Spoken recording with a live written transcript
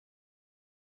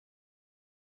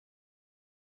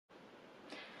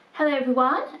Hello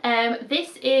everyone,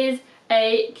 this is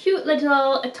a cute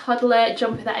little toddler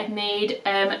jumper that I've made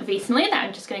recently that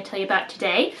I'm just going to tell you about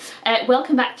today.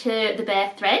 Welcome back to the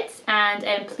Bear Threads,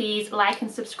 and please like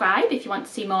and subscribe if you want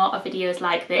to see more of videos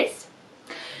like this.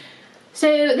 So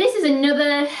this is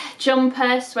another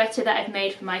jumper sweater that I've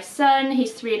made for my son.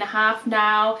 He's 3.5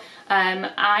 now.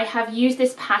 I have used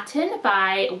this pattern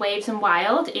by Waves and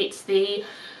Wild. It's the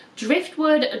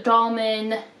Driftwood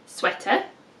Dolman sweater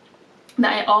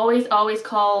that I always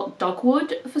call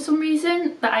Dogwood for some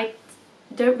reason that I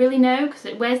don't really know, because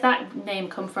where's that name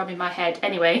come from in my head?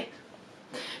 Anyway,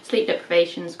 sleep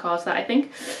deprivation's caused that, I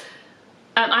think.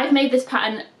 I've made this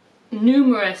pattern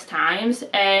numerous times,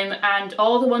 and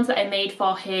all the ones that I made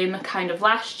for him kind of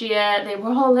last year, they were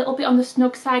all a little bit on the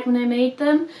snug side when I made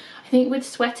them. I think with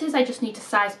sweaters I just need to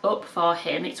size up for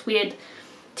him. It's weird.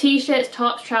 T-shirts,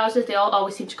 tops, trousers, they all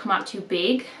always seem to come out too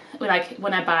big, like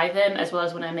when I buy them as well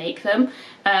as when I make them.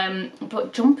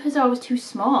 But jumpers are always too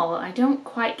small. I don't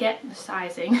quite get the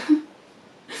sizing.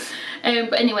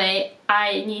 But anyway,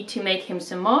 I need to make him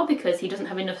some more because he doesn't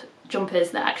have enough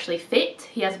jumpers that actually fit.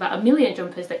 He has about 1 million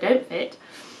jumpers that don't fit.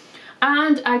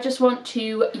 And I just want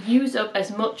to use up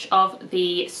as much of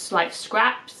the like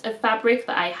scraps of fabric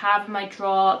that I have in my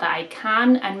drawer that I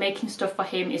can, and making stuff for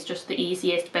him is just the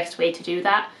easiest, best way to do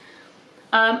that.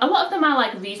 A lot of them are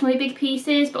like reasonably big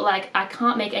pieces, but like I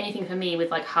can't make anything for me with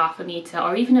like 1/2 meter,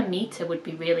 or even 1 meter would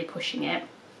be really pushing it.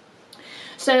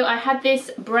 So I had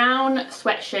this brown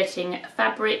sweatshirting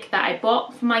fabric that I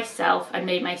bought for myself and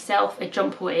made myself a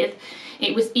jumper with.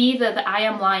 It was either the I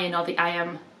Am Lion or the I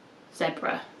Am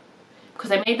Zebra,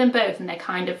 because I made them both and they're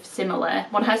kind of similar.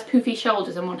 One has poofy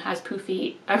shoulders and one has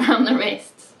poofy around the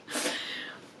wrists.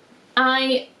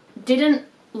 I didn't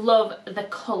love the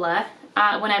colour.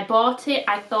 When I bought it,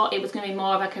 I thought it was going to be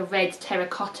more of like a red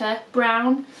terracotta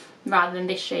brown rather than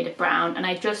this shade of brown, and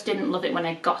I just didn't love it when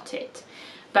I got it.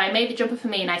 But I made the jumper for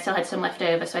me and I still had some left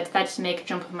over, so I decided to make a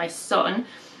jumper for my son.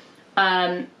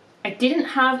 I didn't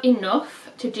have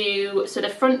enough to do, so the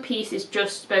front piece is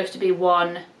just supposed to be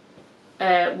one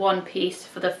piece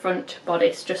for the front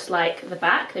bodice, just like the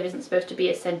back. There isn't supposed to be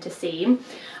a centre seam,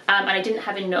 and I didn't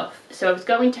have enough, so I was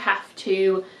going to have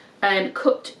to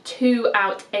cut 2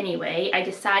 out anyway. I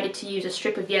decided to use a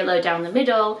strip of yellow down the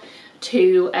middle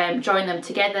to join them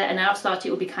together, and I also thought it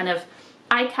would be kind of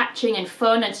eye-catching and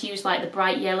fun, and to use like the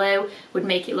bright yellow would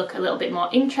make it look a little bit more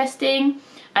interesting.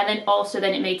 And then also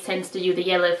then it made sense to do the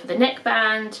yellow for the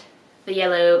neckband, the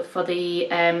yellow for the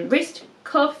wrist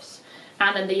cuffs,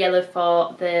 and then the yellow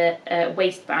for the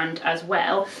waistband as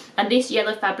well. And this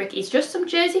yellow fabric is just some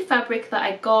jersey fabric that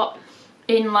I got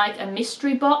in like a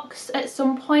mystery box at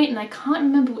some point, and I can't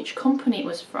remember which company it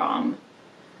was from.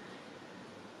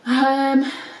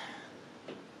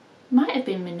 Might have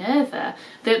been Minerva.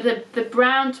 The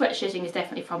brown sweatshirting is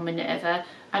definitely from Minerva.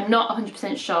 I'm not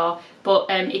 100% sure, but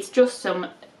it's just some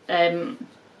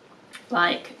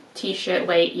like t-shirt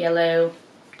weight yellow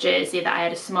jersey that I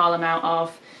had a small amount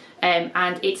of,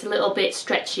 and it's a little bit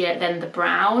stretchier than the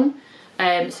brown,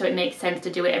 so it makes sense to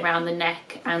do it around the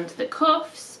neck and the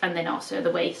cuffs, and then also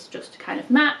the waist just to kind of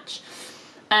match.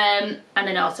 And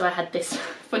then also I had this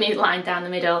funny line down the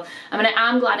middle. I mean, I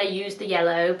am glad I used the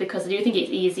yellow because I do think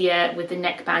it's easier with the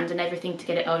neckband and everything to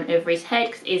get it on over his head,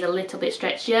 because it is a little bit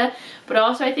stretchier. But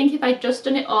also I think if I'd just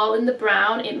done it all in the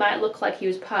brown, it might look like he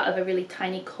was part of a really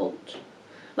tiny cult.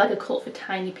 Like a cult for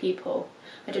tiny people.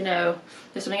 I don't know.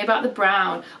 There's something about the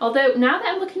brown. Although now that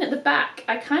I'm looking at the back,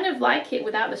 I kind of like it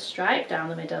without the stripe down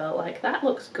the middle. Like, that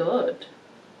looks good.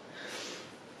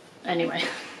 Anyway.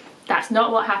 That's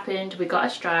not what happened. We got a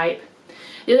stripe.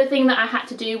 The other thing that I had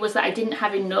to do was that I didn't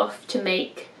have enough to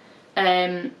make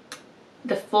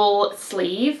the full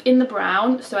sleeve in the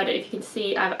brown. So I don't know if you can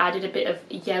see, I've added a bit of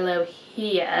yellow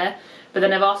here, but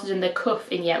then I've also done the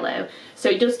cuff in yellow. So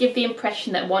it does give the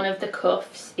impression that one of the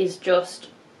cuffs is just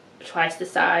twice the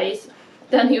size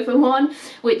than the other one,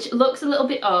 which looks a little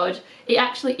bit odd. It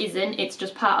actually isn't. It's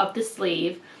just part of the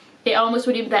sleeve. It almost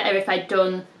would have been better if I'd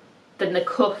done then the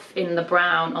cuff in the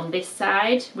brown on this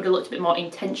side. Would have looked a bit more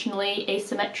intentionally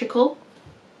asymmetrical,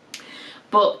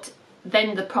 but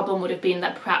then the problem would have been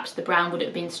that perhaps the brown would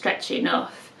have been stretchy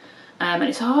enough, and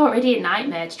it's already a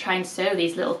nightmare to try and sew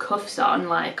these little cuffs on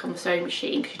like on the sewing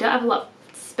machine, because you don't have a lot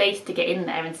of space to get in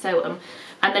there and sew them,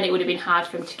 and then it would have been hard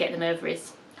for him to get them over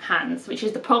his hands, which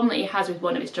is the problem that he has with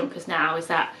one of his jumpers now, is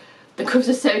that the cuffs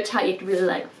are so tight you have to really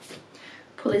like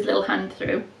pull his little hand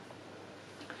through.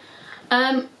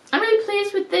 I'm really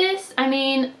pleased with this. I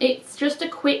mean, it's just a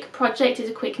quick project, it's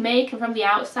a quick make, and from the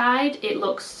outside it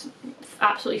looks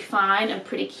absolutely fine and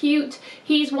pretty cute.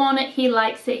 He's worn it, he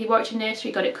likes it, he worked in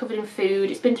nursery, got it covered in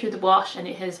food, it's been through the wash and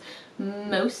it has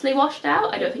mostly washed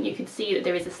out. I don't think you can see that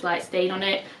there is a slight stain on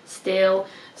it still,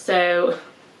 so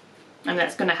and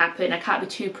that's going to happen. I can't be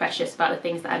too precious about the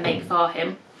things that I make for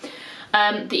him.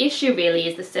 The issue really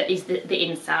is the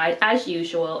inside. As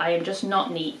usual, I am just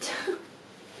not neat.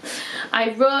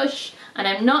 I rush and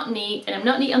I'm not neat, and I'm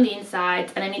not neat on the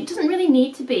inside, and it doesn't really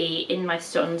need to be in my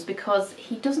son's because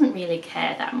he doesn't really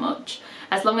care that much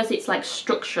as long as it's like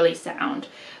structurally sound.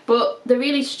 But the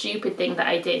really stupid thing that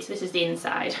I did, so this is the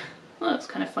inside. Well, it's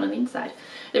kind of fun on the inside.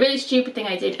 The really stupid thing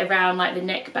I did around like the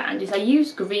neckband is I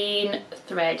used green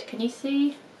thread. Can you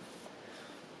see?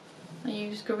 I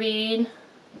used green.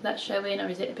 Is that showing, or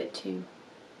is it a bit too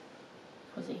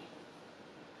fuzzy?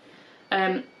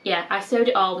 Yeah, I sewed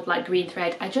it all with like green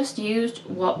thread. I just used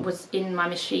what was in my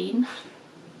machine.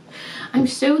 I'm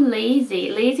so lazy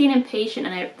and impatient,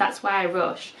 and that's why I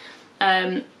rush.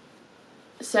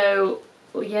 So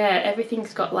yeah,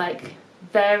 everything's got like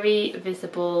very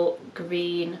visible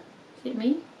green. Is it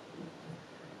me?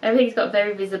 Everything's got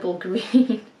very visible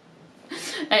green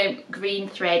green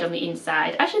thread on the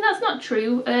inside. Actually, that's not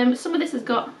true. Some of this has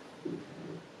got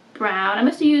brown. I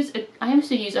must have used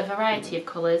a variety of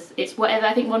colours. It's whatever.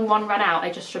 I think when one ran out, I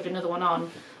just shoved another one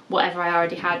on, whatever I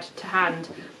already had to hand,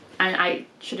 and I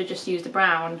should have just used a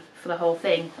brown for the whole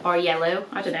thing, or a yellow.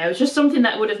 I don't know. It's just something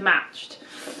that would have matched.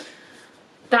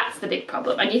 That's the big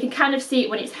problem, and you can kind of see it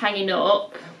when it's hanging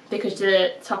up because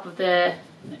the top of the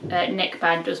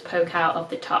neckband does poke out of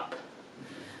the top,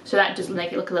 so that does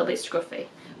make it look a little bit scruffy.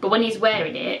 But when he's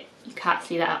wearing it, you can't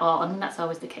see that at all. I mean, that's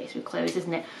always the case with clothes,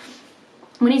 isn't it?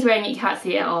 When he's wearing it, you can't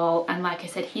see it at all, and like I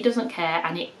said, he doesn't care,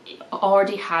 and it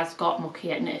already has got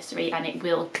mucky at nursery, and it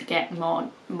will get more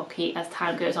mucky as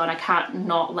time goes on. I can't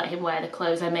not let him wear the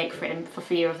clothes I make for him for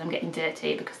fear of them getting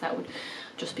dirty, because that would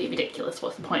just be ridiculous.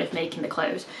 What's the point of making the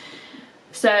clothes?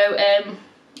 So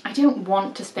I don't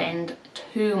want to spend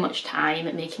too much time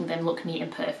making them look neat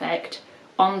and perfect.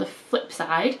 On the flip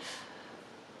side,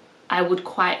 I would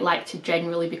quite like to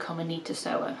generally become a neater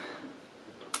sewer.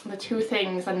 The two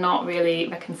things are not really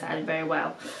reconciling very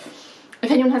well. If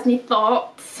anyone has any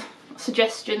thoughts,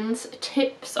 suggestions,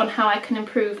 tips on how I can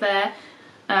improve there,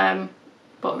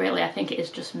 but really I think it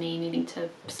is just me needing to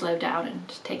slow down and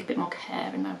just take a bit more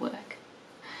care in my work.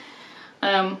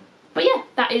 But yeah,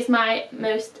 that is my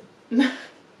most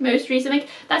recent make.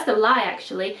 That's the lie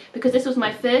actually, because this was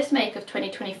my first make of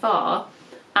 2024,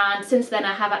 and since then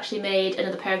I have actually made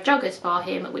another pair of joggers for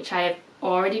him, which I have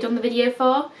already done the video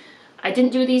for. I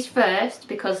didn't do these first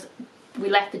because we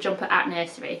left the jumper at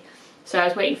nursery, so I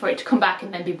was waiting for it to come back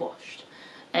and then be washed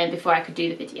before I could do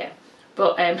the video.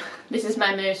 But this is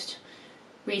my most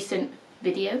recent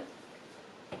video.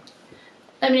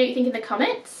 Let me know what you think in the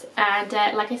comments, and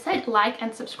like I said, like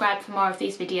and subscribe for more of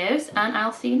these videos, and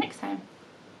I'll see you next time.